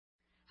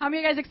How many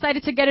of you guys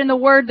excited to get in the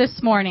Word this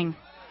morning?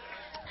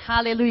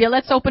 Hallelujah.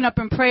 Let's open up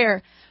in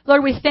prayer.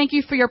 Lord, we thank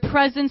you for your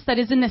presence that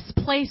is in this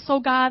place, oh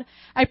God.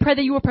 I pray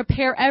that you will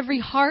prepare every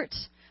heart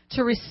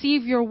to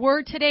receive your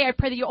word today. I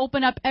pray that you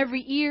open up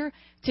every ear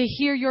to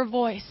hear your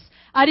voice.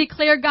 I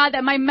declare, God,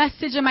 that my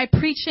message and my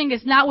preaching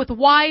is not with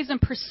wise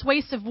and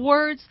persuasive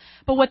words,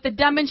 but with the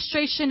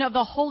demonstration of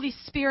the Holy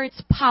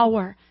Spirit's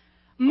power.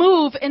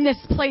 Move in this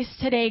place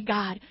today,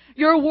 God.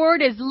 Your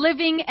word is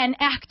living and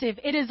active.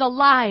 It is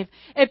alive.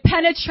 It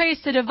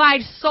penetrates to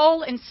divide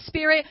soul and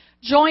spirit,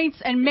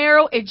 joints and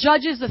marrow. It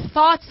judges the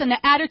thoughts and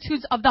the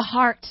attitudes of the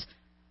heart.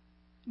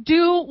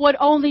 Do what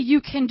only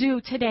you can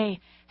do today.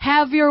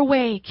 Have your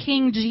way,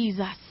 King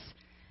Jesus.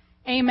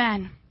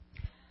 Amen.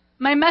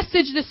 My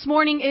message this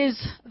morning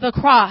is the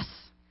cross.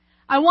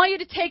 I want you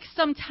to take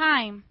some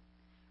time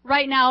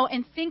right now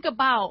and think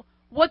about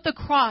what the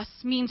cross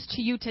means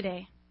to you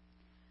today.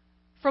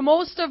 For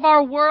most of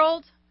our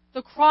world,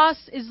 the cross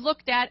is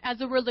looked at as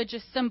a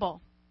religious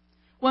symbol.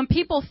 When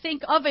people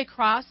think of a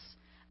cross,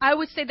 I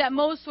would say that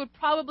most would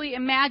probably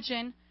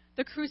imagine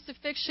the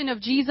crucifixion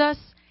of Jesus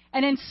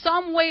and in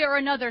some way or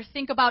another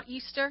think about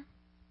Easter.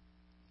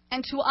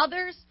 And to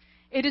others,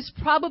 it is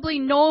probably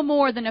no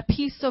more than a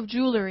piece of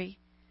jewelry,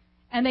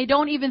 and they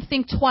don't even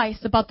think twice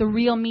about the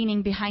real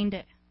meaning behind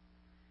it.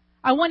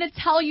 I want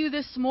to tell you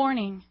this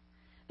morning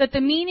that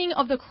the meaning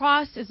of the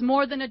cross is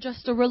more than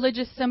just a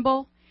religious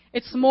symbol.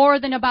 It's more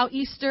than about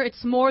Easter.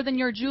 It's more than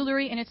your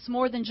jewelry, and it's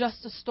more than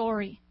just a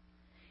story.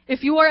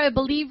 If you are a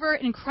believer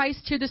in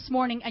Christ here this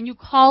morning and you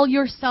call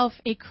yourself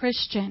a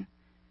Christian,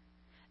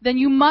 then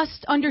you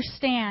must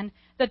understand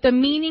that the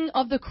meaning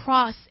of the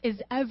cross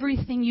is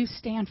everything you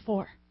stand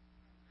for.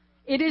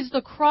 It is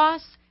the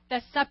cross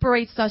that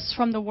separates us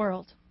from the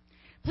world.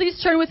 Please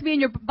turn with me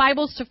in your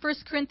Bibles to 1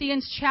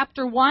 Corinthians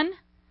chapter 1,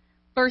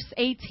 verse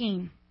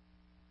 18.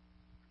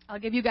 I'll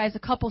give you guys a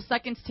couple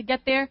seconds to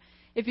get there.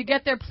 If you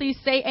get there, please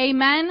say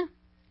amen.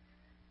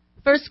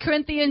 1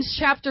 Corinthians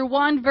chapter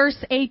 1,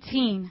 verse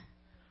 18.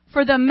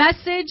 For the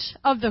message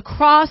of the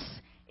cross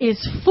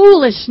is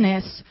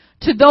foolishness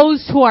to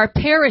those who are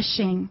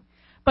perishing,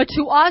 but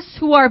to us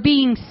who are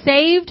being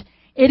saved,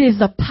 it is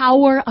the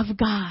power of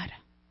God.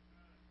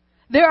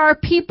 There are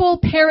people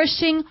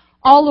perishing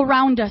all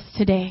around us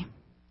today.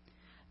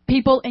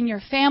 People in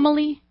your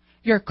family,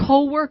 your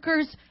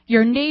co-workers,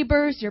 your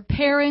neighbors, your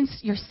parents,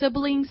 your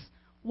siblings.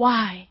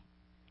 Why?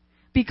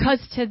 Because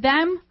to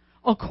them,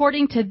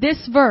 according to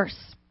this verse,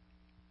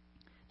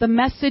 the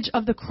message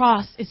of the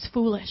cross is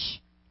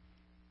foolish.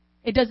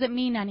 It doesn't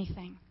mean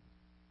anything.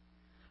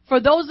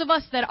 For those of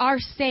us that are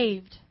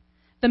saved,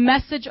 the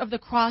message of the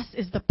cross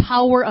is the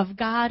power of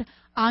God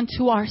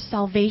unto our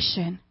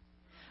salvation.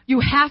 You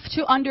have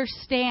to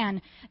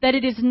understand that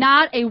it is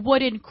not a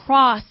wooden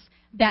cross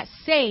that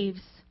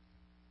saves,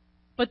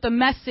 but the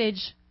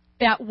message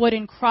that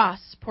wooden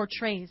cross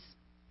portrays.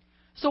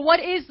 So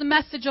what is the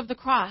message of the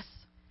cross?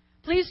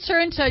 Please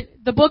turn to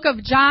the book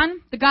of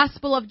John, the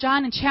Gospel of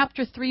John in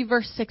chapter 3,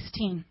 verse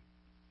 16.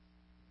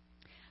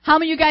 How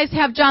many of you guys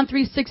have John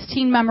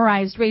 3:16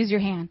 memorized? Raise your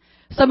hand.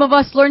 Some of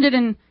us learned it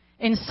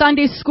in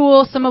Sunday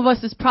school. Some of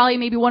us is probably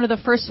maybe one of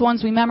the first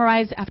ones we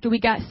memorized after we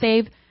got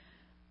saved.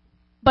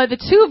 But the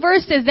two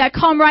verses that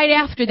come right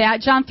after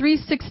that, John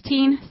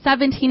 3:16,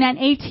 17, and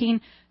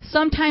 18,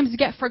 sometimes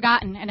get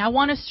forgotten. And I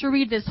want us to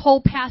read this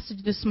whole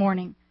passage this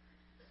morning.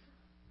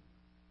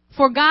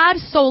 For God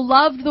so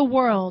loved the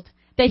world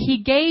that he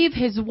gave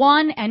his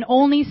one and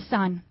only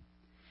Son,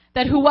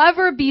 that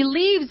whoever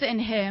believes in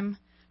him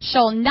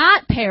shall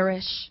not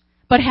perish,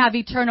 but have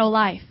eternal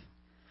life.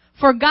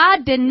 For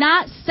God did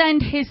not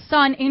send his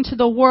Son into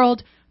the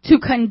world to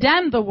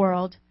condemn the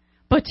world,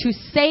 but to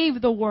save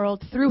the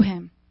world through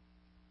him.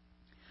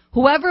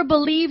 Whoever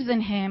believes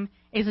in him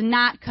is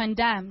not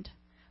condemned,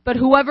 but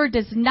whoever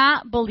does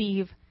not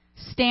believe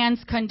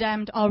stands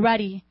condemned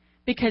already,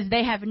 because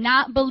they have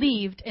not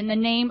believed in the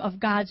name of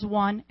God's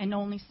one and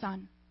only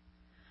Son.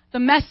 The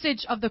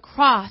message of the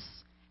cross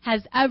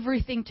has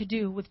everything to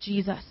do with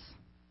Jesus.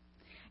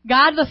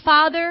 God the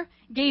Father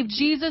gave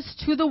Jesus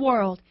to the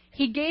world.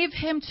 He gave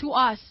him to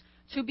us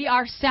to be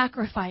our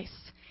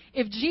sacrifice.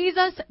 If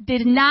Jesus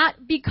did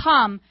not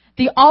become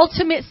the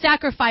ultimate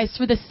sacrifice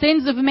for the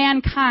sins of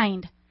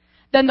mankind,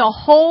 then the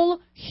whole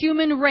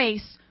human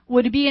race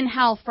would be in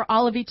hell for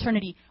all of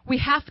eternity. We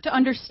have to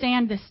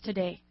understand this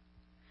today.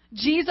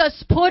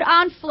 Jesus put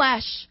on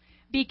flesh,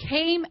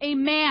 became a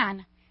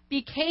man,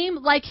 became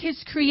like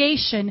his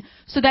creation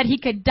so that he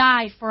could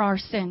die for our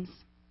sins.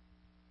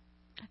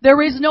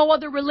 There is no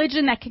other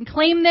religion that can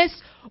claim this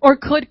or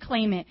could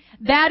claim it.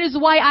 That is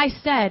why I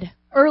said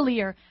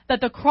earlier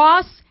that the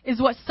cross is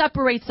what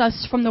separates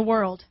us from the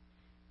world.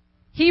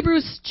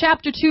 Hebrews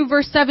chapter 2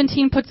 verse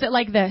 17 puts it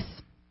like this.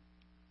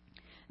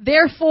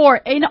 Therefore,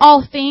 in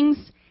all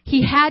things,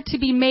 he had to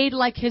be made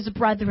like his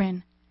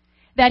brethren,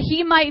 that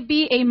he might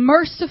be a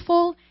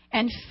merciful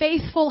and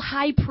faithful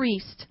high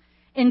priest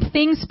in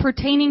things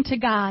pertaining to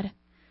God,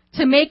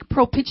 to make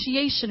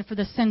propitiation for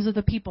the sins of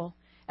the people.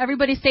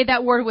 Everybody say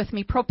that word with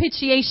me,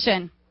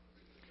 propitiation.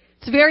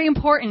 It's very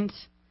important.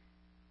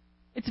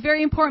 It's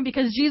very important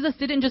because Jesus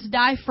didn't just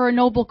die for a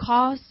noble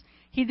cause.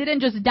 He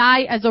didn't just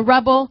die as a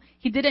rebel.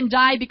 He didn't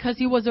die because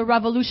he was a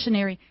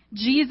revolutionary.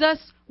 Jesus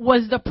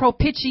was the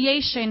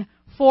propitiation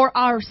for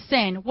our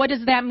sin. What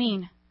does that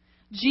mean?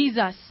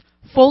 Jesus,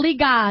 fully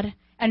God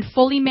and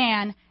fully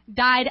man,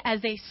 died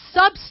as a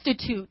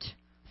substitute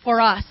for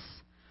us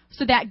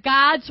so that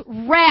God's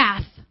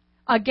wrath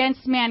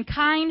against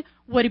mankind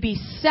would be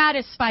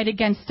satisfied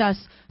against us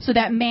so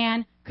that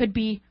man could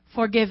be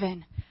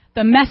forgiven.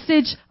 The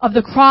message of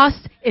the cross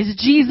is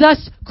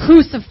Jesus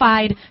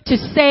crucified to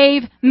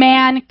save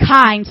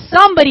mankind.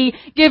 Somebody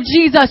give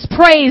Jesus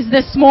praise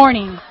this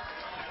morning.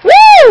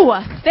 Woo!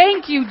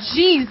 Thank you,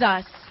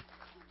 Jesus.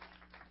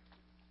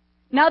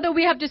 Now that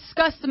we have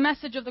discussed the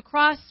message of the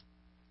cross,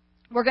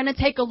 we're going to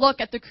take a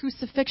look at the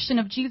crucifixion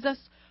of Jesus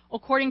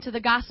according to the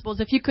Gospels.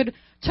 If you could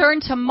turn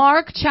to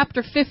Mark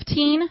chapter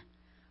 15,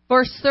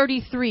 verse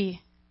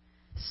 33.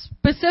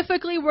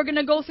 Specifically, we're going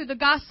to go through the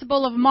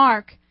Gospel of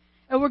Mark,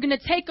 and we're going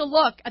to take a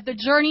look at the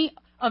journey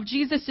of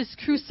Jesus'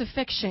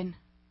 crucifixion.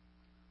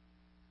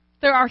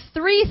 There are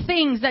three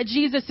things that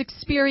Jesus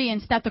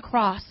experienced at the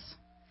cross.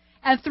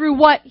 And through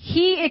what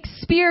he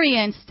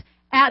experienced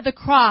at the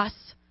cross,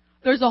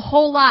 there's a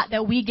whole lot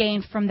that we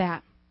gain from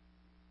that.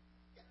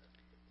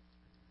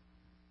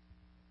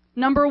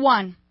 Number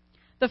one,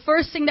 the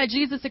first thing that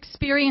Jesus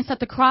experienced at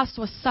the cross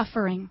was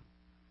suffering.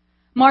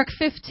 Mark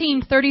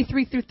 15,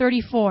 33 through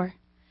 34.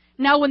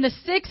 Now when the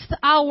 6th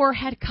hour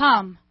had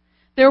come,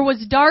 there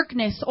was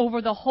darkness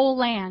over the whole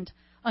land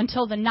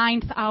until the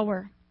 9th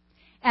hour.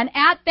 And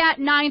at that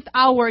 9th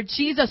hour,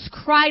 Jesus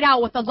cried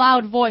out with a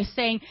loud voice,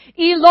 saying,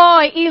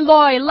 Eloi,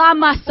 Eloi,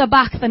 lama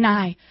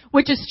sabachthani,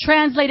 which is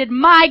translated,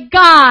 my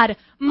God,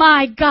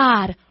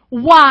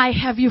 why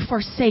have you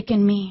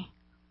forsaken me?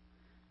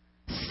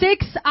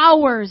 6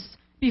 hours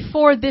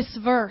before this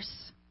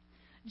verse,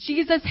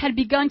 Jesus had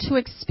begun to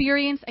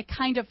experience a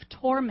kind of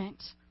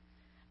torment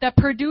that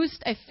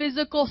produced a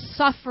physical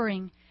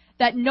suffering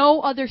that no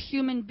other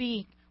human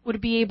being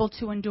would be able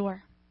to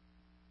endure.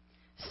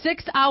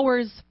 6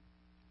 hours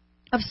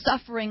of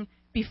suffering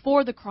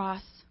before the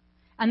cross,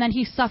 and then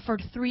he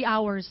suffered 3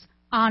 hours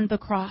on the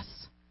cross.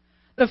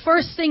 The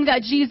first thing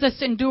that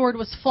Jesus endured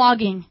was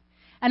flogging.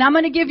 And I'm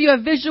going to give you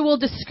a visual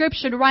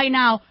description right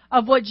now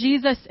of what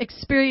Jesus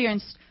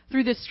experienced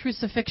through this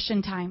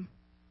crucifixion time.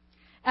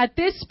 At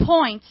this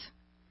point,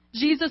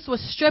 Jesus was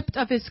stripped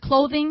of his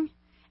clothing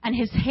and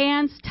his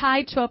hands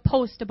tied to a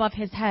post above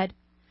his head.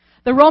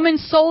 The Roman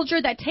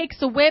soldier that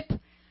takes a whip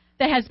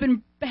that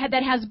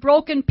has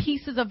broken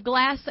pieces of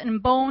glass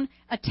and bone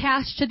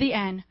attached to the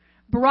end,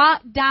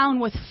 brought down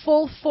with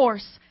full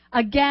force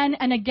again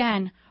and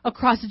again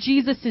across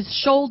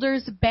Jesus'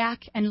 shoulders,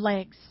 back, and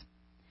legs.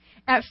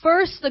 At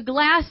first, the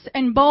glass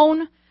and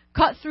bone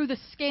cut through the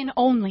skin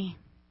only.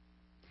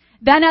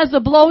 Then as the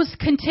blows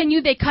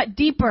continued, they cut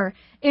deeper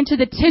into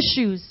the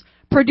tissues,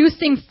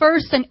 producing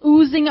first an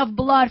oozing of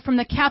blood from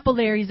the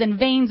capillaries and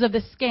veins of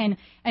the skin,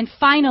 and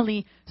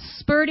finally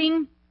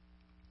spurting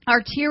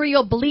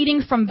arterial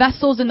bleeding from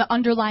vessels in the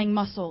underlying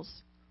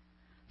muscles.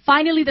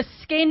 Finally, the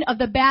skin of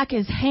the back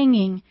is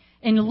hanging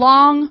in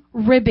long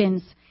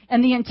ribbons,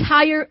 and the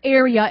entire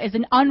area is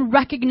an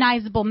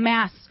unrecognizable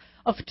mass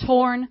of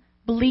torn,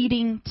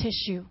 bleeding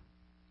tissue.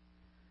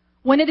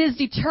 When it is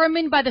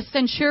determined by the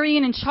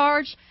centurion in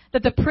charge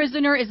that the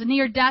prisoner is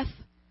near death,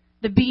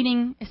 the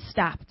beating is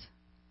stopped.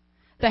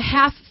 The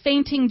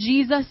half-fainting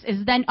Jesus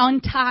is then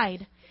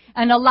untied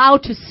and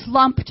allowed to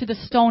slump to the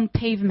stone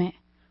pavement,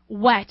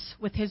 wet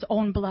with his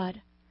own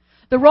blood.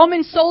 The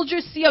Roman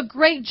soldiers see a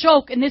great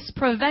joke in this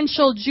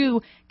provincial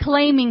Jew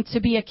claiming to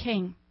be a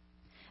king.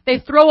 They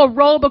throw a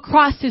robe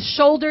across his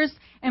shoulders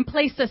and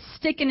place a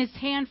stick in his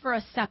hand for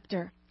a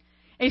scepter.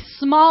 A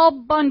small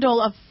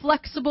bundle of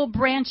flexible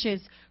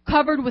branches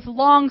covered with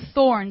long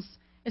thorns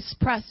is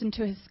pressed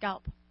into his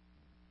scalp.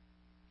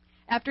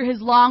 After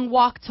his long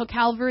walk to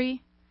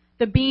Calvary,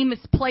 the beam is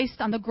placed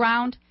on the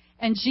ground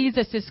and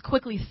Jesus is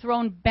quickly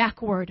thrown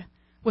backward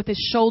with his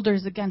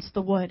shoulders against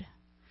the wood.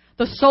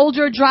 The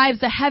soldier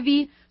drives a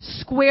heavy,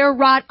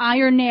 square-wrought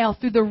iron nail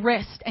through the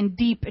wrist and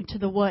deep into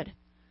the wood.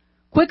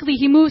 Quickly,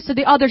 he moves to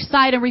the other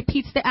side and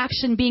repeats the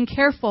action, being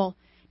careful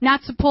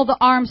not to pull the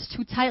arms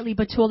too tightly,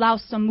 but to allow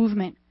some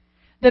movement.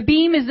 The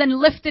beam is then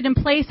lifted in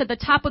place at the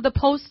top of the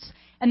posts,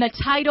 and the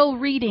title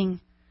reading,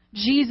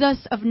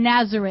 Jesus of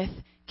Nazareth,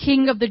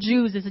 King of the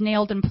Jews, is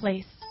nailed in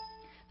place.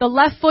 The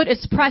left foot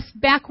is pressed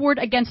backward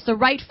against the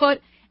right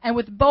foot, and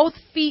with both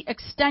feet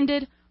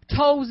extended,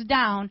 toes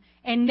down,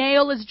 a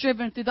nail is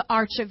driven through the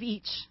arch of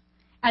each.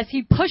 As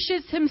he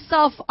pushes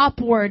himself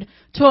upward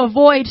to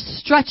avoid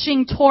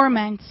stretching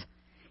torment,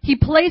 he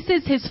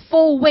places his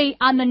full weight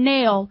on the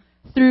nail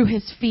through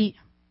his feet.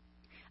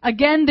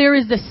 Again, there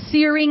is the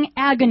searing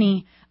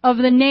agony of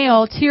the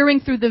nail tearing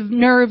through the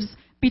nerves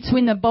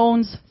between the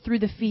bones through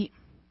the feet.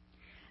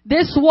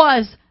 This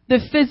was the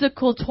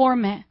physical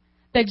torment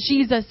that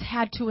Jesus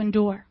had to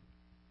endure.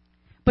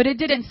 But it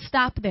didn't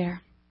stop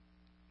there.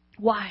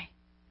 Why?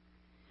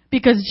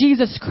 Because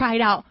Jesus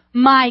cried out,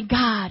 my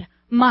God,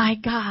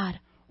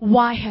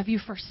 why have you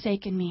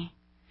forsaken me?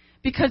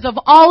 because of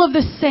all of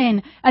the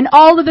sin and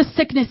all of the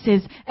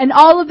sicknesses and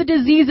all of the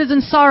diseases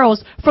and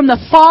sorrows from the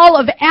fall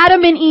of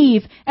Adam and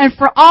Eve, and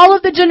for all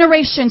of the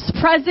generations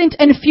present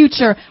and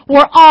future,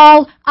 were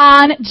all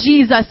on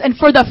Jesus. And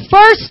for the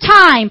first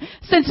time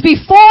since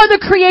before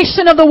the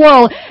creation of the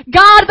world,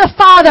 God the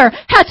Father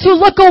had to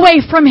look away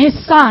from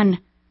His Son.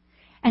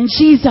 And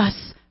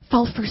Jesus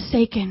felt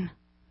forsaken.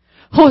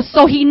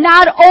 So He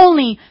not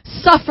only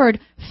suffered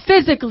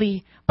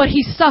physically, but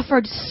He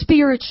suffered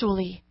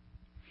spiritually.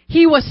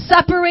 He was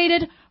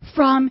separated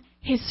from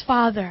His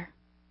Father.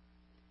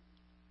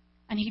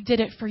 And He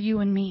did it for you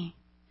and me.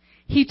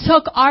 He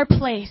took our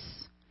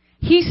place.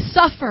 He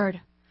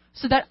suffered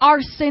so that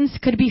our sins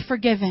could be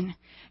forgiven.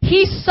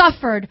 He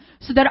suffered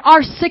so that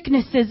our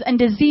sicknesses and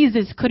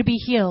diseases could be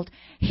healed.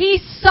 He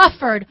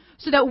suffered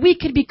so that we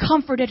could be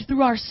comforted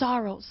through our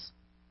sorrows.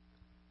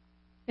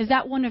 Is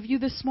that one of you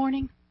this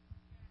morning?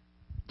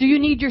 Do you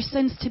need your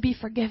sins to be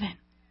forgiven?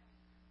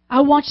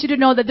 I want you to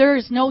know that there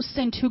is no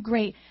sin too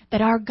great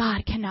that our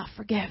God cannot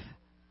forgive.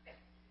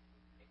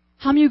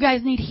 How many of you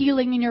guys need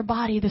healing in your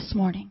body this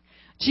morning?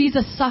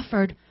 Jesus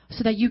suffered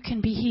so that you can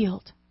be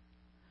healed.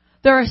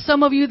 There are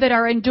some of you that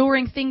are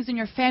enduring things in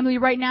your family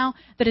right now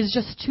that is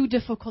just too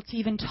difficult to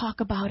even talk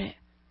about it.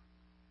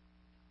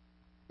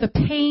 The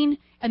pain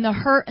and the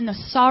hurt and the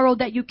sorrow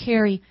that you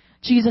carry,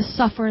 Jesus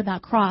suffered on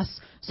that cross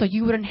so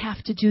you wouldn't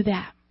have to do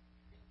that.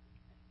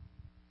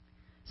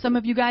 Some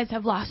of you guys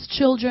have lost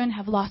children,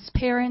 have lost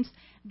parents.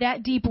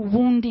 That deep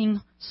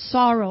wounding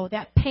sorrow,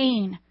 that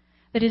pain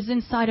that is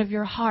inside of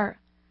your heart,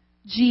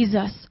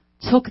 Jesus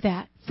took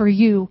that for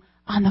you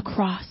on the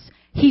cross.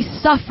 He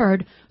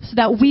suffered so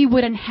that we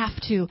wouldn't have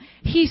to.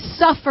 He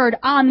suffered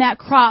on that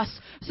cross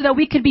so that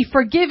we could be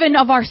forgiven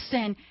of our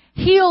sin,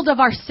 healed of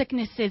our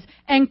sicknesses,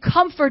 and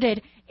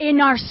comforted in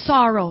our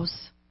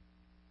sorrows.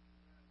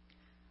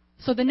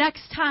 So the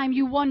next time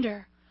you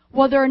wonder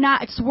whether or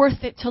not it's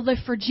worth it to live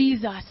for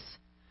Jesus,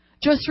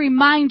 just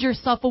remind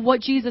yourself of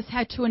what Jesus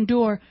had to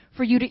endure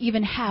for you to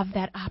even have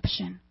that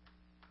option.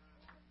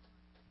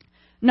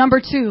 Number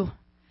 2,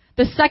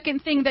 the second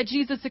thing that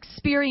Jesus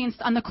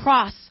experienced on the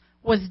cross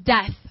was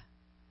death.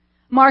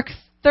 Mark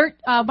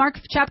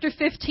chapter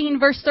 15,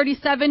 verse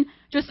 37,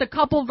 just a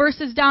couple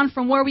verses down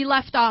from where we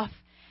left off.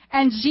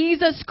 And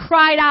Jesus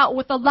cried out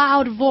with a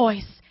loud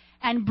voice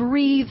and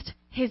breathed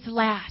His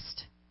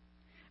last.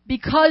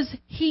 Because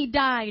He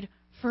died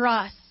for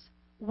us,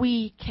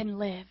 we can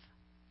live.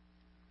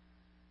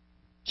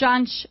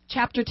 John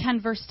chapter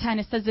 10, verse 10,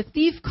 it says, the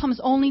thief comes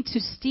only to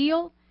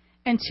steal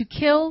and to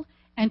kill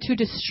and to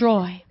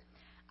destroy.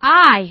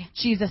 I,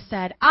 Jesus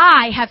said,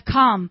 I have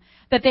come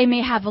that they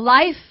may have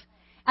life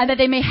and that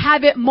they may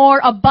have it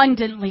more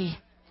abundantly.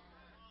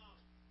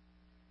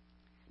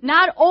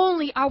 Not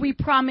only are we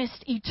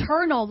promised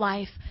eternal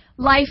life,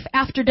 life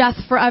after death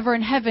forever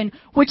in heaven,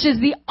 which is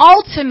the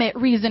ultimate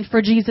reason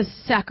for Jesus'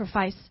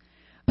 sacrifice,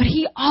 but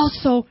He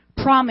also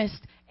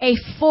promised a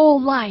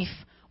full life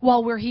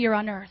while we're here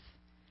on earth.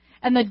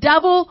 And the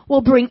devil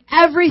will bring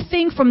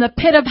everything from the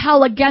pit of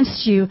hell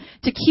against you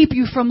to keep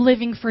you from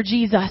living for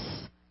Jesus.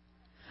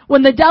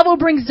 When the devil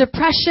brings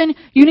depression,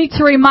 you need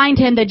to remind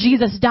him that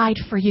Jesus died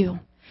for you.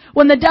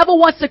 When the devil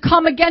wants to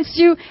come against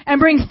you and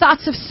bring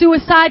thoughts of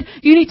suicide,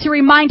 you need to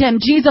remind him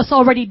Jesus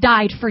already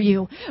died for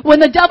you. When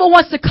the devil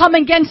wants to come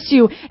against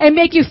you and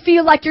make you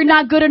feel like you're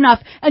not good enough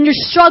and you're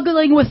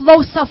struggling with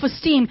low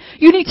self-esteem,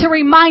 you need to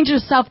remind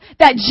yourself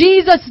that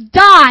Jesus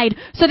died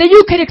so that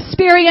you can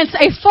experience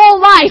a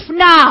full life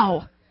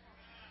now.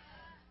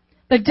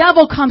 The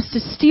devil comes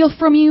to steal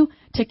from you,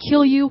 to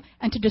kill you,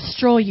 and to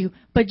destroy you.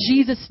 But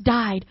Jesus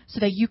died so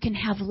that you can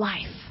have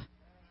life.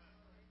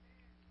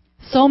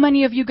 So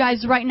many of you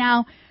guys right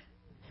now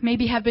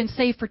maybe have been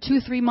saved for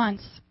 2-3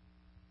 months.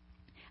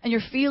 And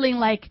you're feeling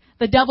like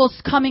the devil's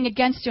coming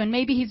against you. And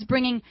maybe he's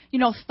bringing,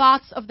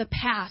 thoughts of the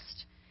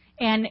past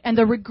and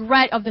the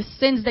regret of the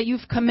sins that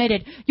you've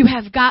committed. You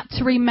have got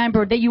to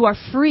remember that you are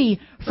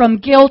free from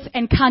guilt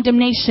and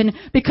condemnation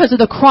because of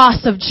the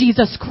cross of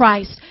Jesus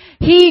Christ.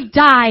 He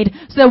died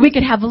so that we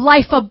could have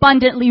life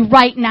abundantly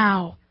right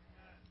now.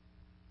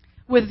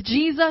 With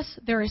Jesus,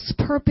 there is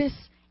purpose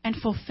and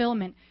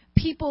fulfillment.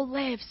 People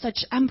live such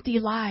empty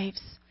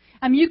lives.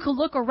 I mean, you could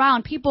look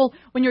around. People,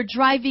 when you're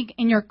driving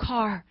in your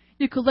car,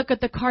 you could look at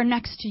the car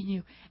next to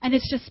you. And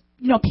it's just,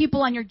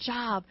 people on your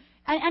job.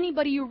 And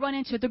anybody you run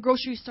into at the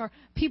grocery store,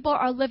 people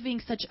are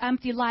living such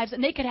empty lives.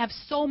 And they could have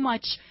so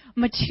much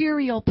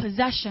material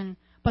possession,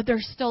 but they're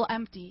still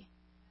empty.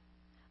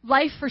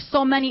 Life for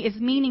so many is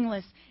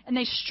meaningless. And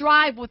they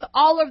strive with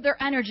all of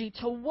their energy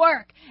to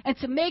work and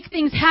to make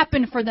things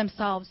happen for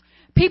themselves.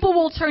 People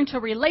will turn to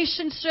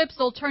relationships,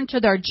 they'll turn to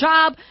their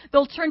job,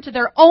 they'll turn to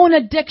their own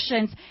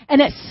addictions, and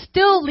it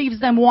still leaves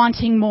them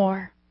wanting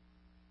more.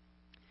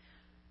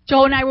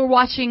 Joe and I were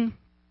watching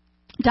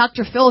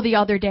Dr. Phil the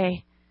other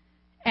day,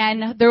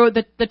 and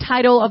the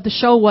title of the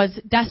show was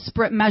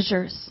Desperate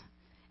Measures.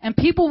 And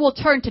people will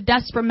turn to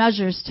desperate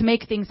measures to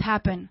make things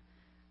happen.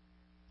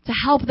 to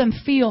help them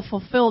feel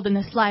fulfilled in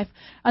this life.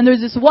 And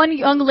there's this one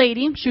young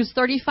lady, she was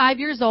 35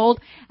 years old,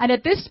 and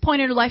at this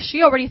point in her life,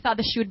 she already thought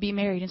that she would be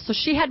married. And so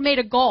she had made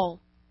a goal,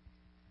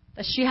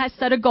 that she had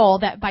set a goal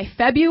that by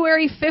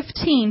February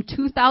 15,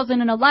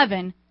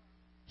 2011,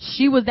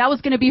 that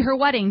was going to be her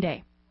wedding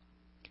day.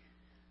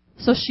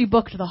 So she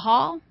booked the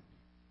hall,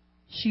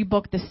 she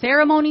booked the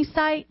ceremony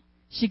site,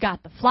 she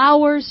got the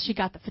flowers, she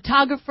got the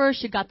photographer,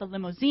 she got the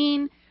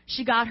limousine,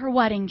 she got her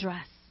wedding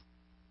dress.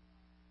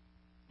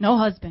 No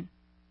husband.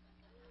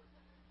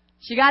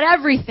 She got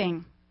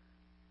everything.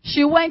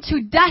 She went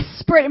to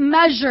desperate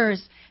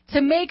measures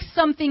to make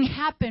something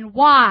happen.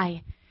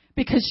 Why?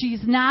 Because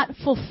she's not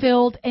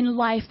fulfilled in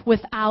life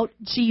without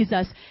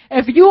Jesus.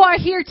 If you are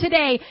here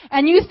today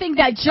and you think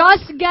that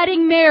just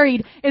getting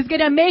married is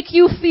going to make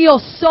you feel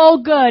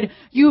so good,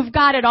 you've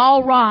got it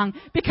all wrong.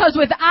 Because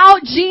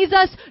without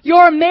Jesus,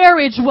 your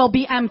marriage will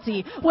be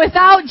empty.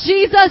 Without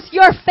Jesus,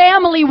 your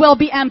family will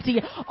be empty.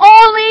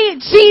 Only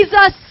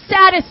Jesus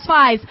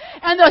satisfies.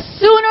 And the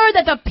sooner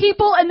that the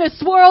people in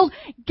this world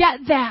get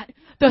that,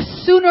 the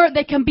sooner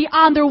they can be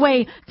on their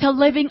way to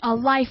living a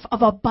life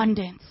of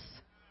abundance.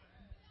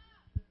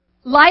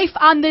 Life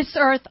on this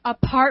earth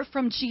apart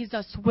from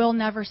Jesus will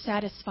never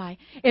satisfy.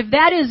 If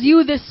that is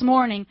you this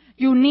morning,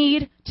 you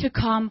need to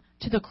come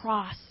to the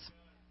cross.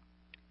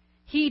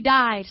 He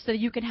died so that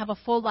you can have a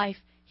full life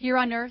here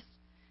on earth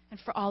and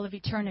for all of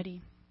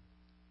eternity.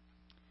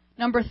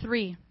 Number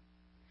 3.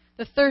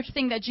 The third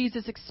thing that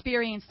Jesus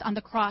experienced on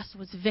the cross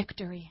was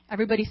victory.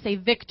 Everybody say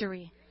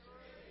victory.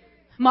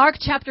 Mark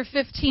chapter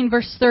 15,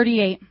 verse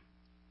 38.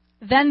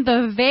 Then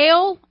the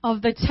veil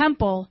of the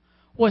temple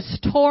was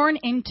torn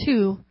in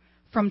two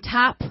from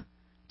top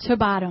to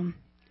bottom.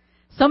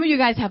 Some of you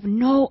guys have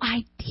no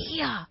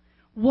idea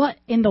what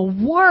in the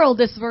world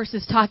this verse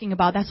is talking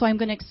about. That's why I'm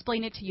going to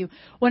explain it to you.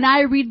 When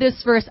I read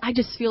this verse, I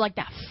just feel like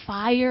that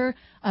fire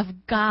of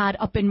God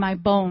up in my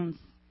bones.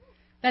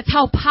 That's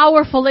how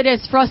powerful it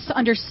is for us to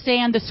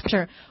understand the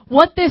scripture.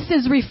 What this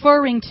is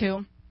referring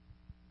to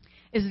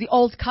is the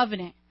Old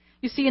Covenant.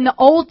 You see, in the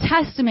Old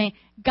Testament,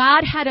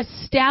 God had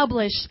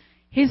established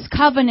His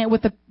covenant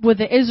with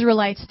the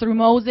Israelites through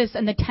Moses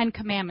and the 10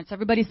 Commandments.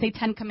 Everybody say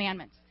 10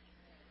 Commandments.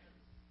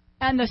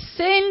 And the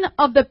sin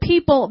of the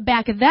people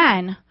back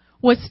then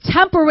was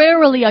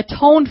temporarily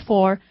atoned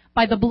for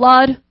by the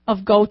blood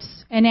of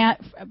goats and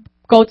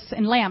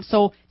lambs.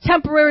 So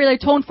temporarily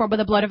atoned for by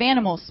the blood of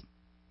animals.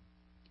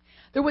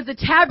 There was a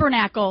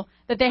tabernacle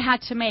that they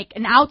had to make.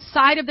 And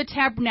outside of the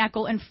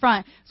tabernacle in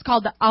front, it's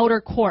called the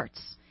outer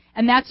courts.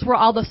 And that's where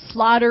all the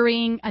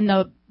slaughtering and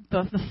the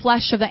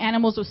flesh of the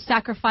animals was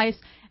sacrificed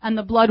and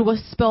the blood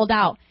was spilled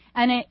out.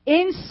 And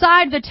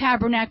inside the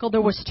tabernacle, there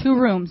was 2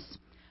 rooms.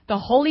 The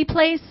holy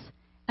place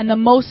and the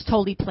most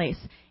holy place.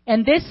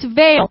 And this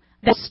veil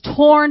that was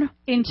torn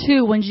in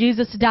two when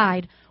Jesus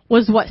died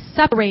was what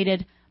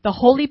separated the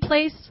holy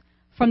place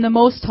from the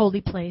most holy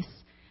place.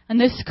 And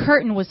this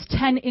curtain was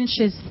 10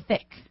 inches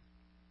thick.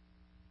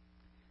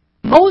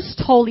 Most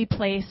holy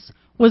place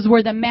was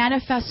where the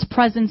manifest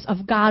presence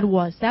of God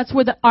was. That's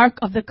where the Ark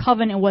of the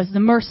Covenant was, the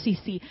mercy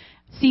seat.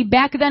 See,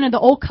 back then in the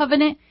Old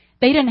Covenant,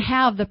 they didn't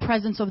have the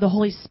presence of the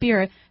Holy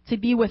Spirit to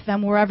be with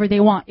them wherever they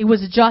want. It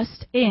was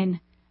just in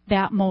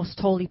that most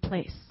holy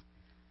place.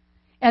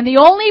 And the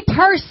only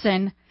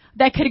person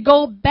that could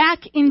go back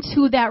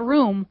into that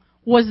room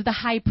was the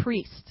high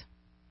priest.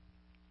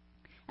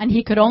 And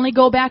he could only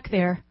go back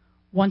there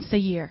once a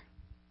year.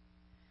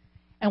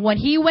 And when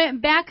he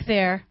went back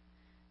there,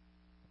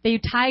 they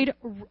tied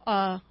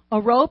a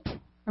rope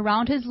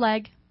around his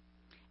leg,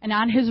 and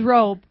on his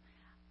robe,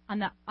 on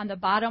the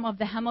bottom of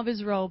the hem of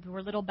his robe,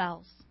 were little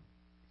bells.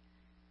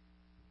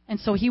 And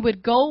so he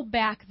would go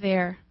back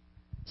there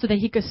so that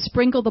he could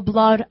sprinkle the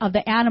blood of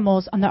the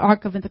animals on the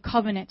Ark of the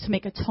Covenant to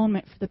make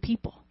atonement for the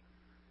people.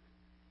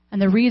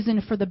 And the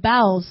reason for the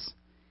bells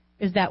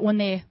is that when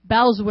the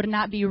bells would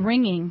not be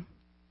ringing,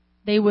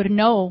 they would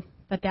know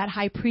that that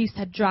high priest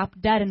had dropped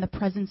dead in the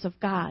presence of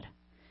God.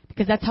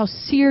 Because that's how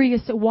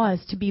serious it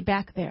was to be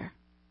back there.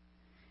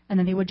 And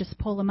then they would just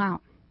pull him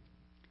out.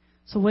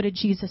 So what did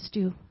Jesus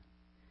do?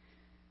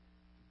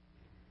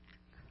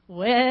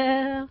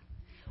 Well,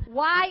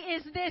 why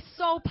is this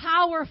so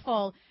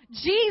powerful?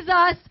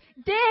 Jesus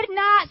did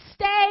not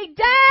stay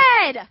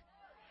dead.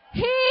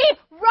 He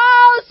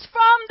rose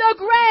from the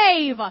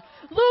grave.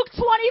 Luke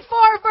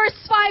 24 verse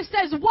 5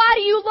 says, why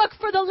do you look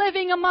for the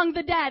living among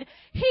the dead?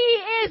 He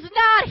is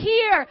not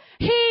here.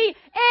 He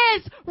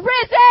is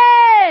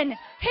risen.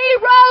 He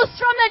rose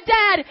from the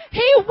dead.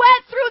 He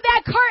went through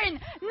that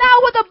curtain, not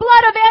with the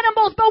blood of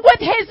animals, but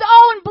with His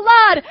own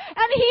blood.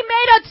 And He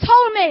made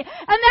atonement.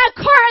 And that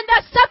curtain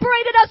that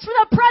separated us from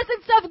the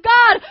presence of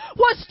God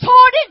was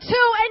torn in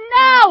two. And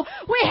now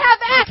we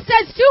have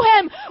access to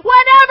Him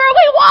whenever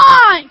we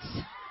want.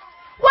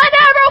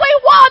 Whenever we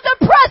want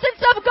the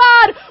presence of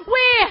God,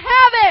 we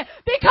have it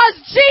because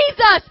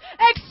Jesus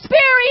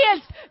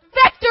experienced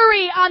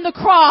victory on the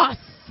cross.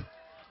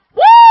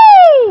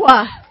 Woo!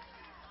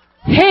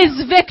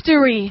 His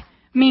victory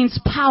means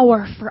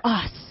power for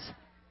us.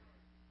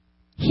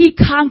 He He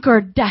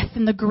conquered death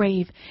in the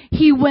grave.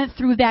 He went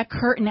through that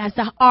curtain as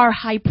our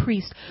high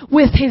priest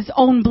with his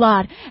own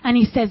blood. And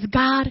he says,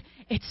 God,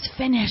 it's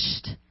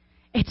finished.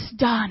 It's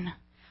done.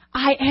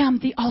 I am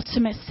the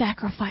ultimate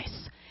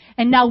sacrifice.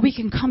 And now we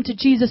can come to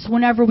Jesus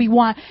whenever we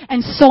want.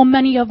 And so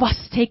many of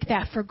us take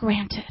that for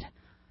granted.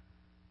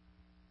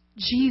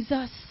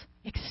 Jesus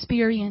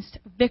experienced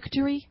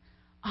victory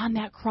on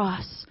that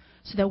cross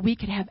so that we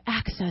could have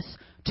access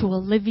to a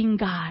living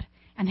God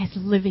and his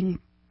living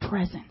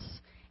presence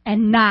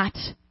and not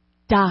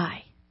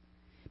die.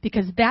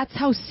 Because that's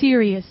how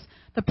serious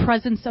the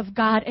presence of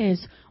God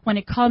is when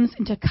it comes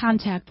into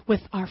contact with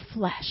our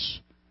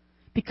flesh.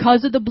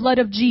 Because of the blood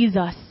of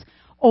Jesus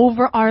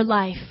over our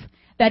life,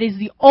 that is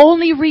the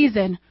only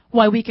reason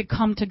why we could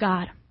come to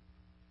God.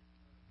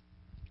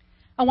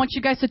 I want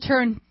you guys to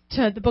turn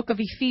to the book of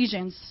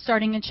Ephesians,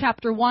 starting in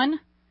chapter 1,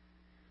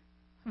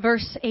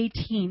 verse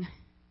 18.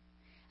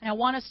 And I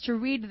want us to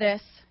read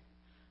this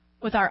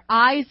with our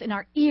eyes and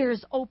our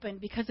ears open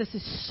because this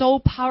is so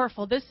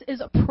powerful. This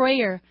is a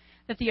prayer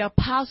that the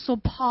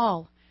Apostle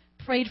Paul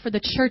prayed for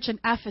the church in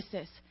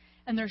Ephesus.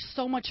 And there's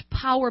so much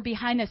power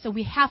behind this. And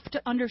we have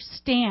to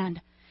understand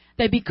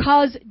that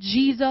because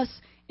Jesus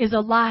is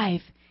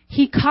alive,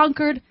 he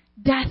conquered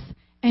death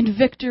and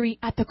victory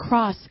at the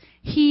cross.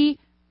 He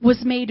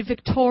was made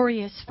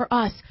victorious for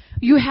us.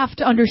 You have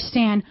to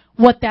understand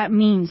what that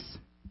means.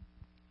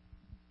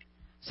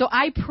 So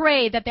I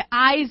pray that the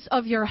eyes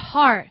of your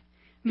heart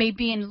may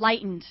be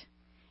enlightened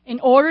in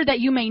order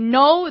that you may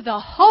know the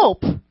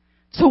hope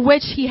to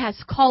which he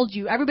has called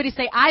you. Everybody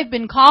say, I've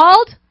been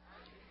called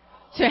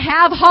to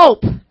have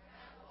hope.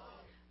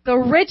 The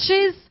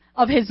riches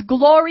of his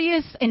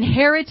glorious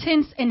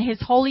inheritance in his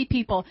holy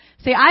people.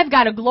 Say, I've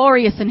got a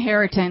glorious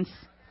inheritance.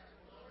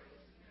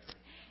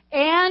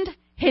 And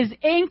his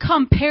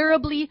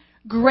incomparably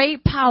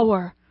great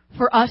power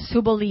for us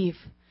who believe.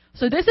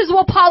 So this is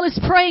what Paul is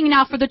praying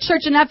now for the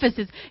church in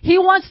Ephesus. He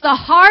wants the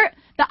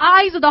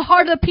eyes of the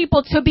heart of the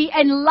people to be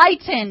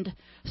enlightened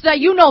so that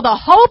you know the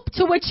hope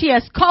to which he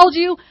has called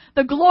you,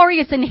 the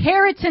glorious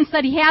inheritance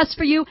that he has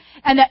for you,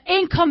 and the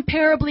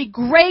incomparably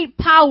great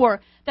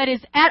power that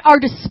is at our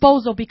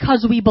disposal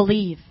because we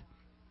believe.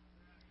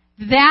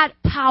 That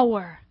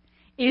power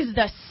is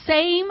the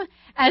same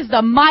as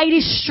the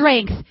mighty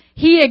strength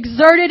he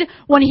exerted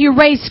when he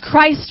raised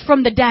Christ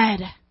from the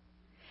dead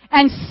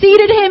and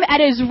seated him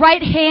at his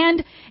right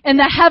hand in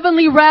the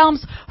heavenly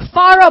realms,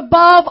 far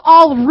above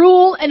all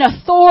rule and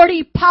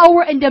authority,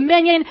 power and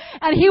dominion.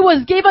 And he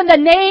was given the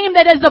name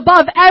that is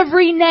above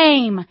every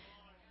name,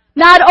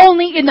 not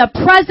only in the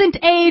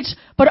present age,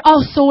 but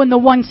also in the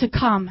one to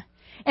come.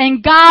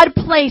 And God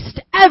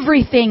placed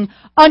everything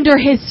under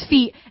his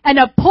feet and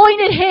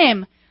appointed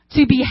him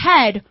to be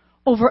head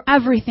over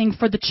everything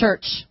for the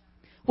church,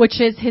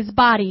 which is his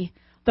body,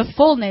 the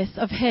fullness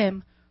of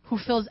him who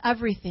fills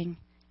everything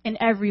in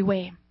every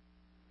way.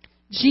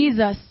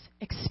 Jesus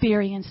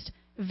experienced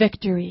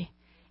victory.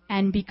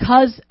 And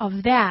because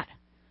of that,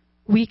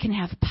 we can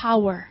have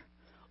power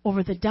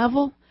over the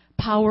devil,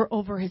 power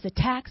over his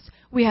attacks.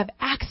 We have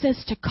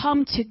access to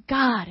come to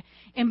God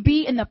and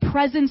be in the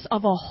presence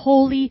of a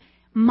holy,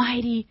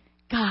 mighty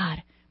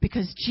God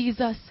because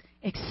Jesus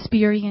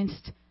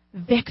experienced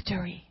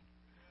victory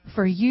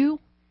for you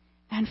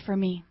and for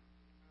me.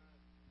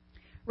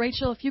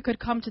 Rachel, if you could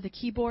come to the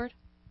keyboard.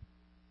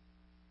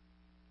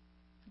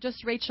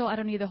 Just Rachel, I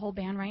don't need the whole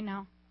band right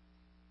now.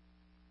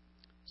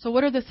 So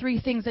what are the three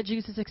things that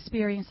Jesus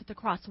experienced at the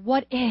cross?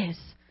 What is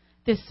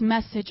this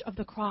message of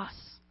the cross?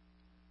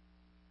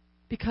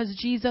 Because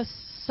Jesus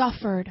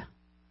suffered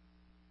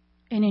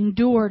and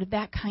endured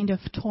that kind of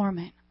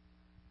torment.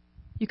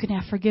 You can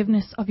have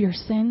forgiveness of your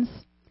sins,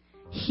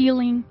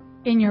 healing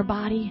in your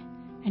body,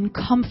 and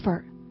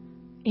comfort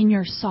in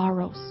your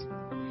sorrows.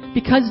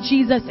 Because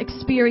Jesus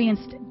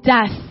experienced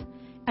death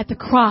at the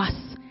cross,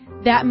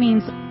 that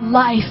means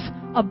life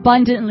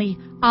abundantly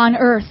on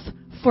earth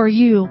for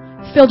you,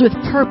 filled with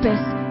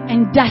purpose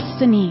and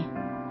destiny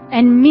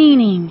and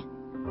meaning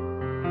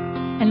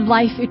and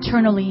life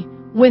eternally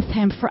with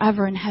him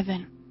forever in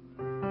heaven.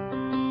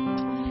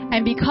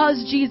 And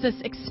because Jesus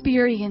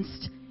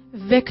experienced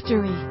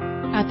victory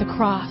at the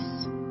cross,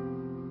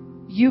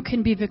 you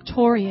can be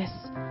victorious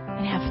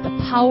and have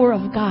the power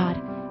of God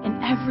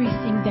in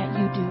everything that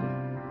you do.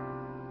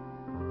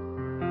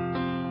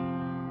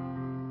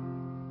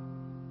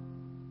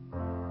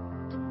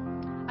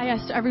 I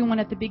asked everyone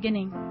at the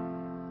beginning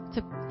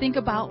to think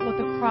about what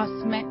the cross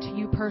meant to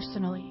you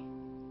personally.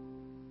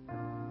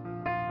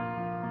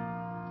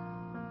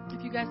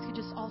 If you guys could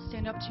just all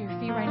stand up to your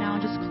feet right now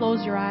and just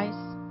close your eyes.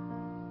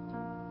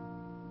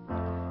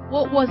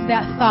 What was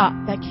that thought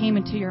that came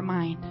into your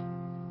mind?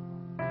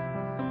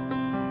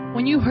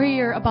 When you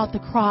hear about the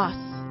cross,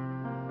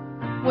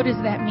 what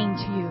does that mean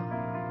to you?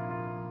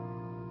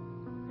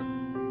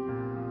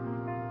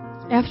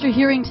 After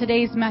hearing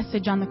today's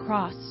message on the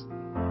cross,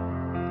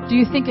 do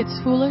you think it's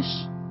foolish?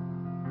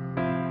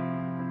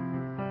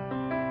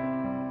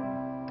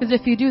 Because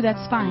if you do,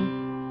 that's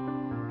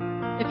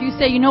fine. If you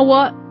say, you know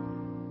what,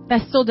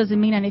 that still doesn't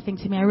mean anything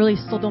to me. I really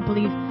still don't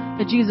believe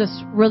that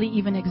Jesus really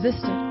even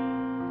existed.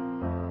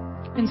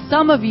 And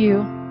some of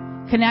you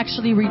can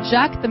actually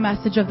reject the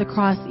message of the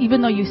cross,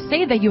 even though you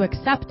say that you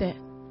accept it.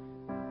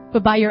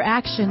 But by your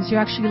actions,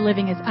 you're actually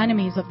living as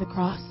enemies of the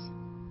cross.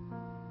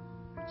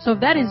 So if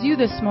that is you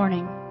this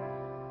morning,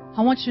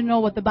 I want you to know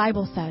what the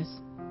Bible says.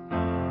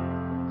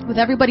 With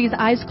everybody's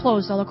eyes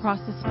closed all across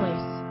this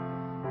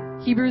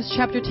place. Hebrews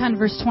chapter 10,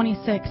 verse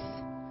 26.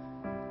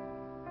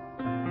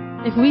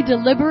 If we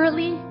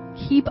deliberately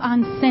keep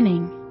on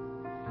sinning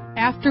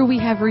after we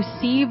have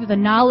received the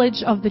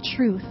knowledge of the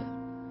truth,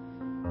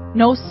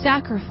 no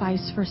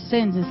sacrifice for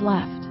sins is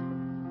left,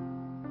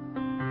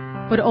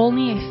 but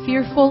only a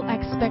fearful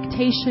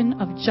expectation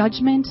of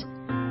judgment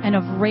and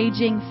of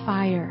raging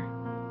fire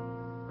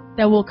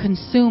that will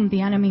consume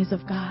the enemies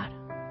of God.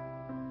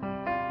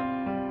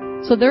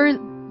 So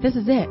this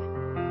is it.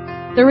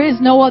 There is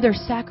no other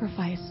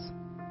sacrifice.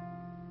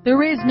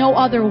 There is no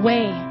other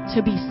way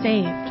to be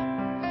saved.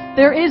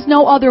 There is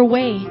no other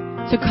way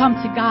to come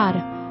to God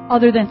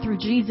other than through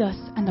Jesus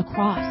and the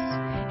cross.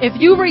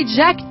 If you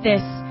reject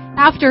this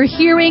after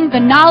hearing the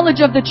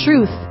knowledge of the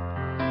truth,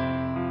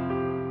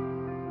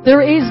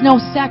 there is no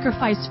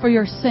sacrifice for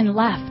your sin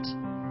left.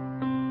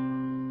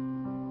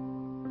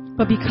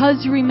 But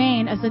because you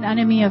remain as an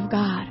enemy of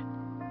God,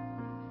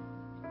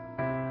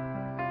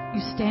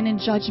 you stand in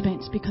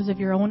judgment because of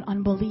your own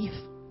unbelief.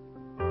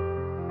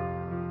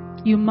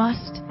 You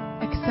must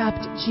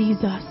accept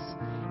Jesus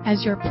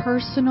as your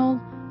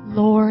personal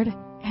Lord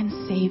and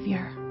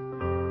Savior.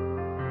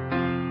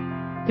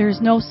 There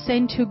is no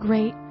sin too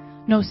great,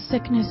 no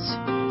sickness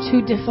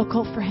too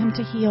difficult for Him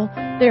to heal.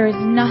 There is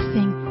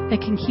nothing that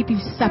can keep you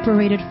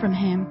separated from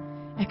Him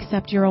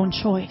except your own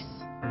choice.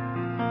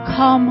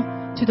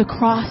 Come to the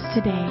cross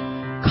today.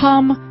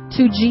 Come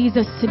to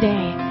Jesus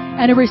today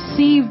and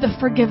receive the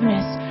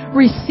forgiveness,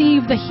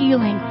 receive the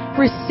healing,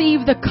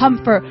 receive the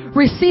comfort,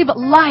 receive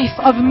life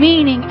of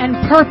meaning and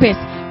purpose.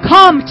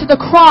 Come to the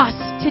cross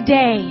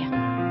today.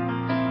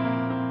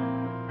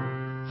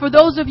 For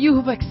those of you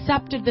who've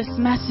accepted this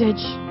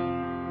message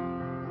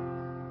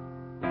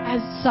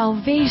as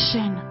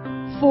salvation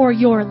for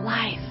your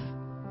life,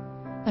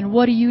 then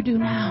what do you do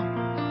now?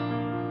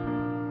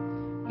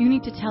 You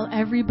need to tell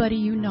everybody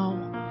you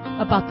know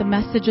about the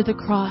message of the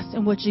cross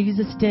and what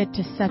Jesus did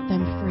to set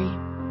them free.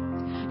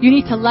 You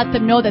need to let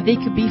them know that they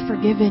could be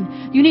forgiven.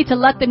 You need to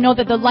let them know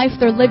that the life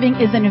they're living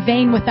is in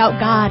vain without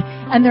God,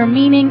 and their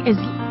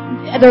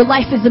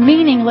life is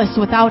meaningless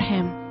without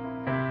Him.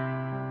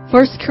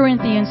 1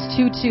 Corinthians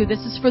 2:2.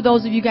 This is for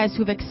those of you guys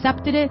who've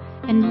accepted it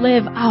and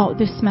live out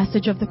this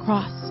message of the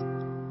cross.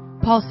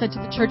 Paul said to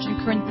the church in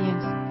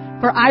Corinthians,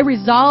 "For I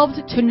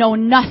resolved to know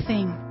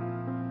nothing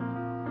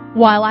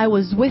while I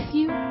was with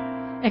you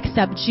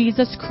except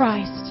Jesus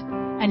Christ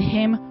and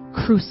Him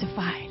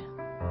crucified."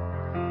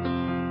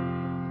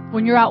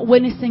 When you're out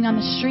witnessing on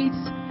the streets,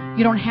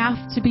 you don't have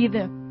to be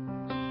the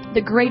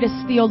greatest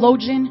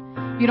theologian.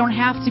 You don't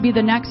have to be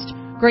the next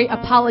great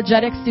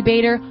apologetics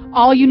debater.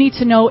 All you need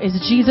to know is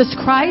Jesus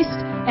Christ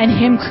and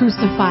Him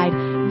crucified.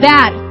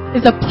 That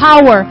is a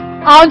power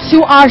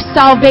unto our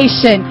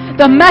salvation.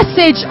 The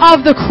message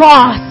of the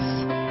cross.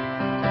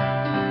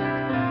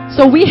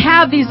 So we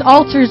have these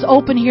altars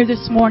open here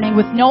this morning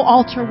with no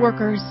altar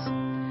workers,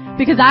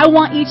 because I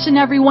want each and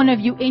every one of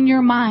you in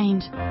your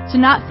mind to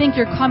not think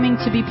you're coming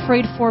to be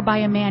prayed for by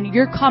a man.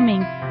 You're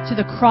coming to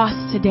the cross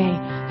today.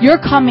 You're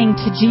coming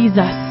to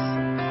Jesus.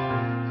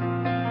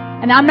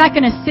 And I'm not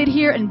going to sit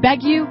here and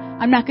beg you.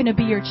 I'm not going to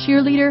be your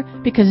cheerleader,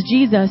 because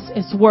Jesus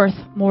is worth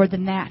more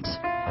than that.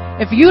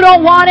 If you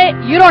don't want it,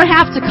 you don't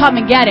have to come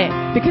and get it,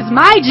 because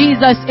my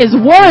Jesus is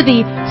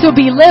worthy to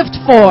be lived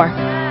for.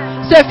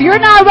 So if you're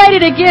not ready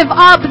to give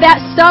up that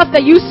stuff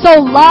that you so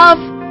love,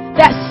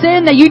 that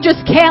sin that you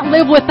just can't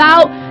live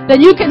without,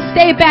 then you can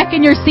stay back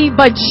in your seat.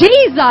 But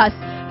Jesus,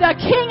 the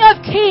King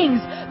of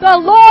Kings, the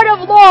Lord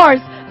of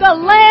Lords, the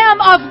Lamb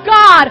of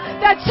God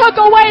that took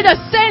away the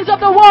sins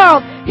of the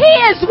world, He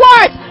is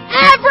worth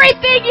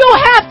everything you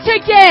have to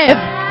give.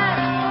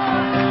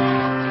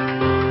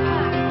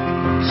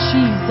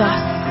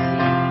 Jesus.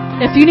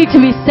 If you need to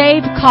be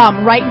saved,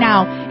 come right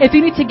now. If you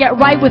need to get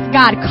right with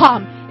God,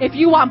 come. If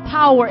you want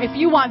power, if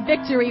you want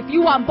victory, if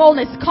you want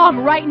boldness,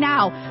 come right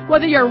now.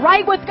 Whether you're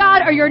right with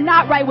God or you're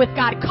not right with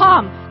God,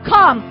 come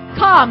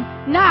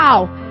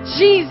now.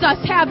 Jesus,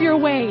 have your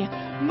way.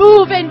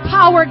 Move in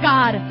power,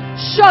 God.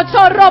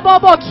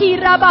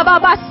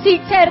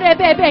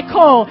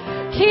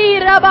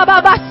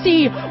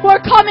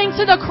 We're coming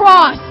to the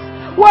cross.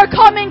 We're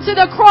coming to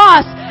the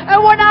cross, and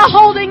we're not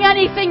holding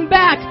anything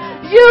back.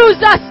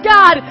 Use us,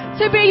 God,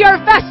 to be your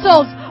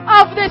vessels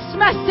of this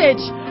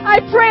message. I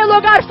pray,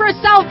 Lord God, for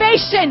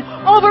salvation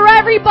over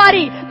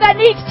everybody that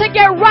needs to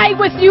get right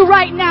with you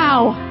right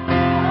now.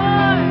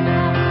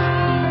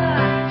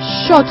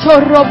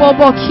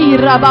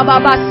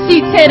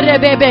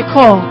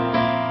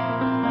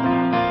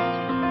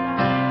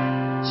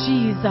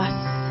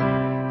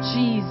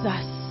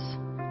 Jesus.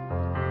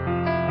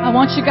 I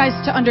want you guys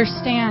to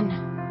understand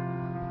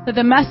that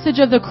the message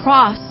of the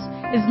cross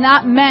is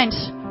not meant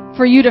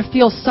for you to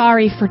feel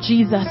sorry for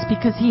Jesus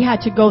because He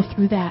had to go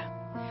through that.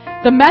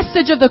 The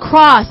message of the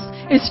cross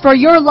is for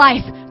your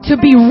life to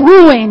be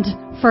ruined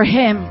for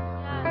Him.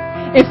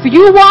 If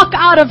you walk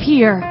out of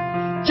here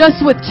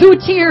just with 2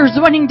 tears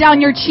running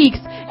down your cheeks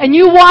and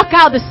you walk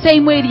out the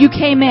same way that you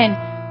came in,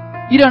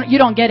 you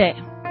don't get it.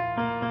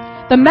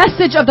 The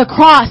message of the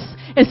cross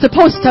is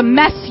supposed to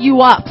mess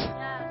you up.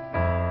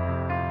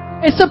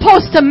 It's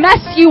supposed to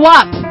mess you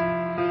up.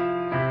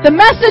 The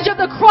message of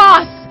the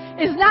cross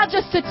is not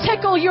just to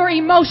tickle your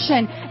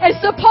emotion. It's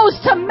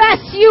supposed to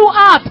mess you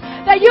up,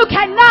 that you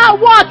cannot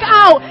walk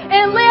out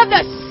and live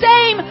the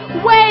same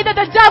way that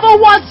the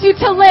devil wants you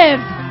to live.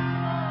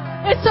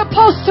 It's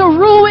supposed to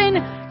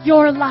ruin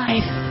your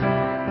life.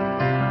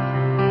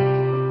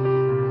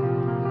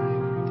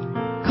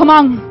 Come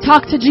on,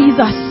 talk to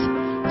Jesus.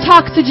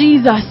 Talk to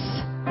Jesus.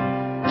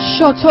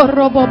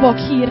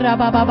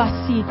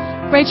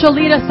 Rachel,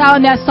 lead us out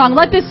in that song.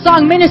 Let this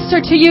song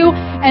minister to you,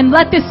 and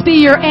let this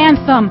be your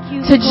anthem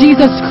to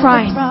Jesus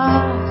Christ.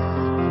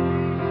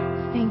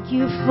 Thank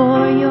you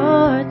for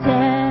your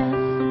death.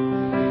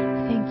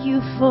 Thank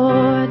you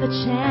for the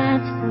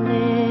chance to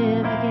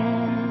live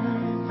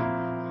again.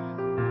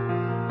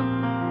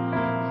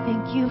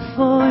 Thank you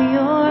for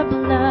your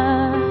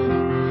blood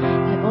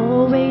that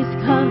always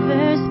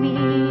covers me.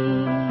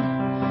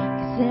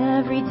 'Cause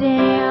every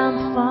day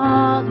I'm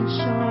falling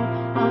short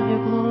of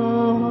your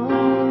glory.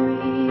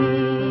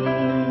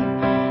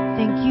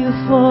 Thank you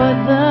for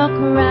the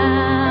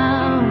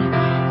crown.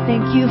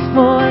 Thank you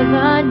for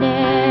the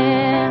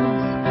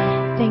nails.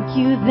 Thank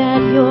you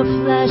that your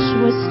flesh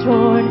was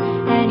torn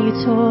and you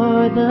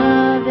tore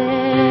the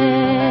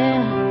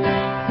veil.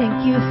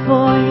 Thank you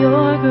for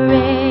your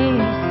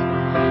grace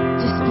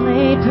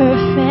displayed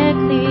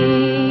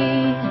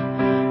perfectly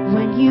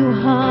when you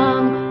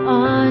hung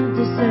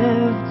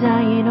undeserved,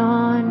 dying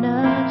on a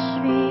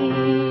tree.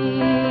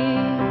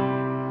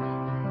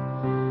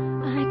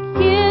 I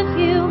give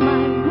you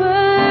my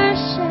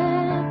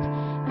worship.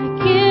 I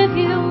give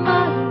you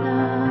my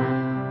love.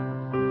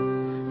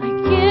 I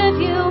give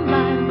you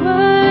my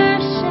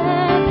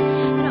worship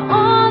and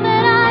all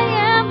that I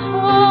am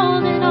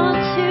holding on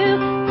to.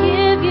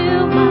 Give you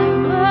my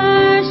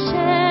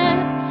worship.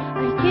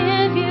 I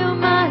give you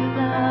my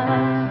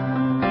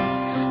love.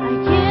 I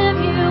give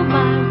you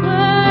my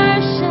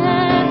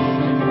worship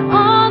and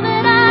all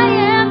that I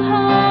am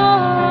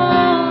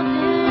holding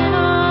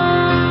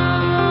on.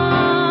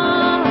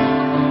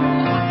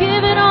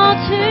 Give it all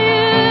to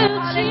you,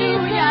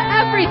 Hallelujah.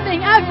 Everything,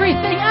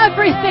 everything,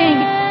 everything.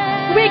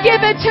 We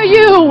give it to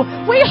you.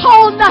 We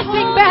hold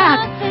nothing back.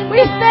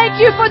 We thank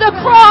you for the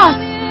cross.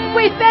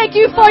 We thank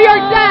you for your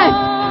death.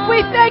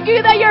 We thank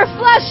you that your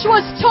flesh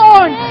was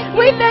torn.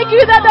 We thank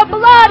you that the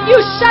blood you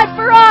shed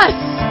for us.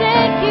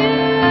 Thank you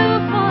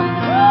for the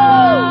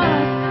cross.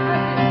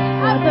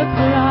 For the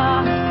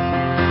cross.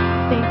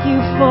 Thank you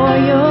for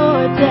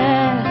your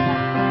death.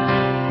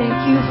 Thank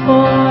you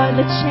for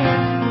the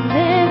chance to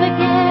live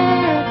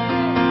again.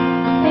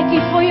 Thank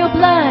you for your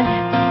blood.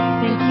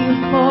 Thank you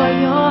for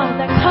your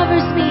that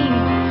covers me,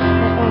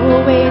 that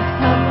always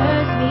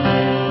covers me.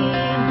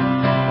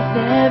 'Cause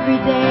every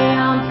day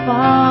I'm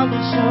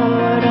falling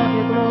short of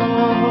your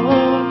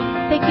glory.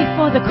 Thank you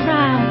for the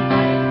crown.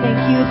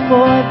 Thank you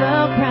for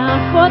the crown,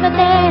 for the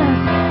nails.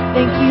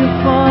 Thank you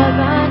for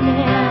the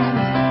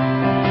nails.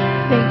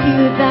 Thank you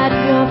that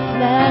your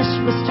flesh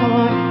was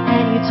torn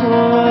and you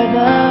tore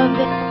the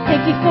veil.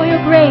 Thank you for your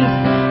grace.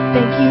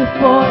 Thank you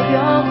for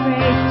your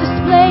grace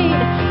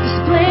displayed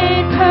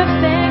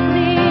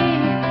perfectly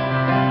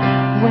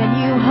when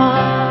you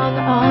hung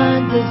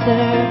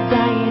undeserved,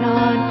 dying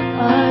on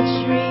a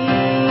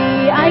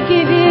tree. I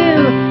give you,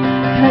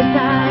 'cause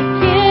I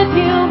give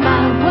you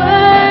my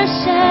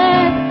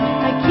worship.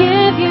 I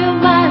give you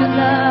my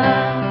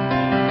love.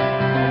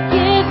 I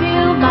give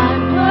you my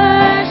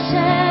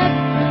worship.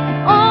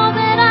 All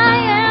that I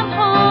am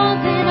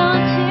holding on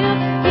to.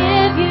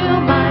 Give you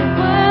my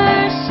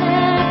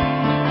worship.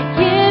 I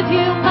give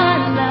you my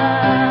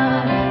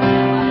love.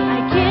 I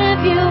give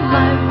you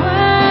my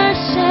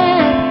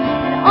worship.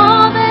 And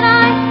all that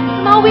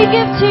come on, we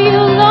give to you,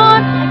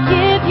 Lord. I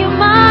give you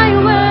my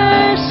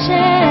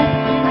worship.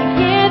 I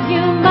give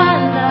you my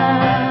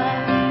love.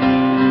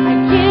 I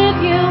give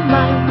you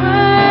my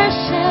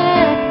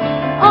worship.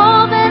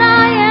 All that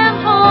I am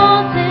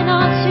holding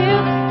on to.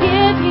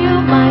 Give you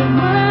my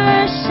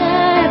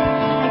worship.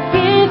 I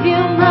give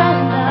you my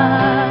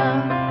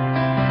love.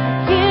 I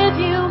give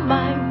you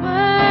my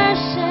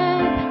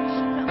worship.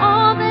 And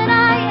all that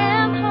I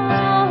am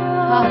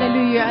holding.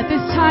 Hallelujah. At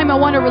this time, I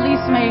want to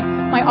release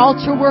my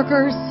altar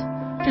workers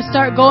to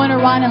start going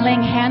around and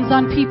laying hands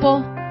on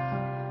people.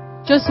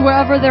 Just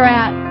wherever they're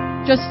at.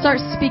 Just start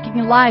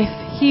speaking life,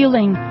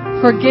 healing,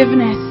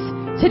 forgiveness.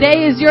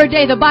 Today is your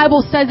day. The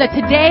Bible says that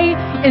today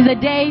is a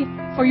day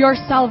for your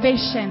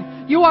salvation.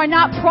 You are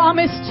not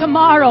promised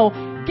tomorrow.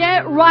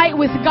 Get right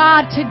with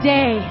God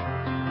today.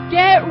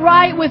 Get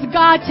right with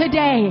God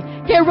today.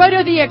 Get rid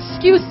of the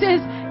excuses.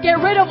 Get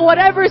rid of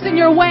whatever's in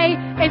your way.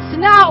 It's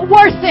not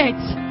worth it.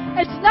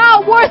 It's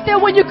not worth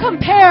it when you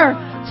compare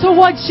to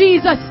what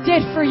Jesus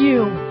did for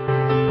you.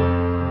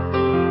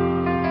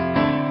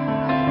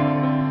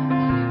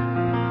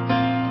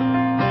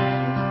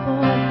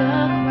 For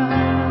the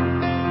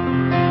cross.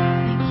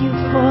 Thank you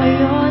for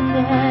your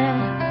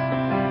death.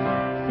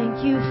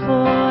 Thank you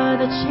for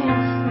the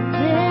chance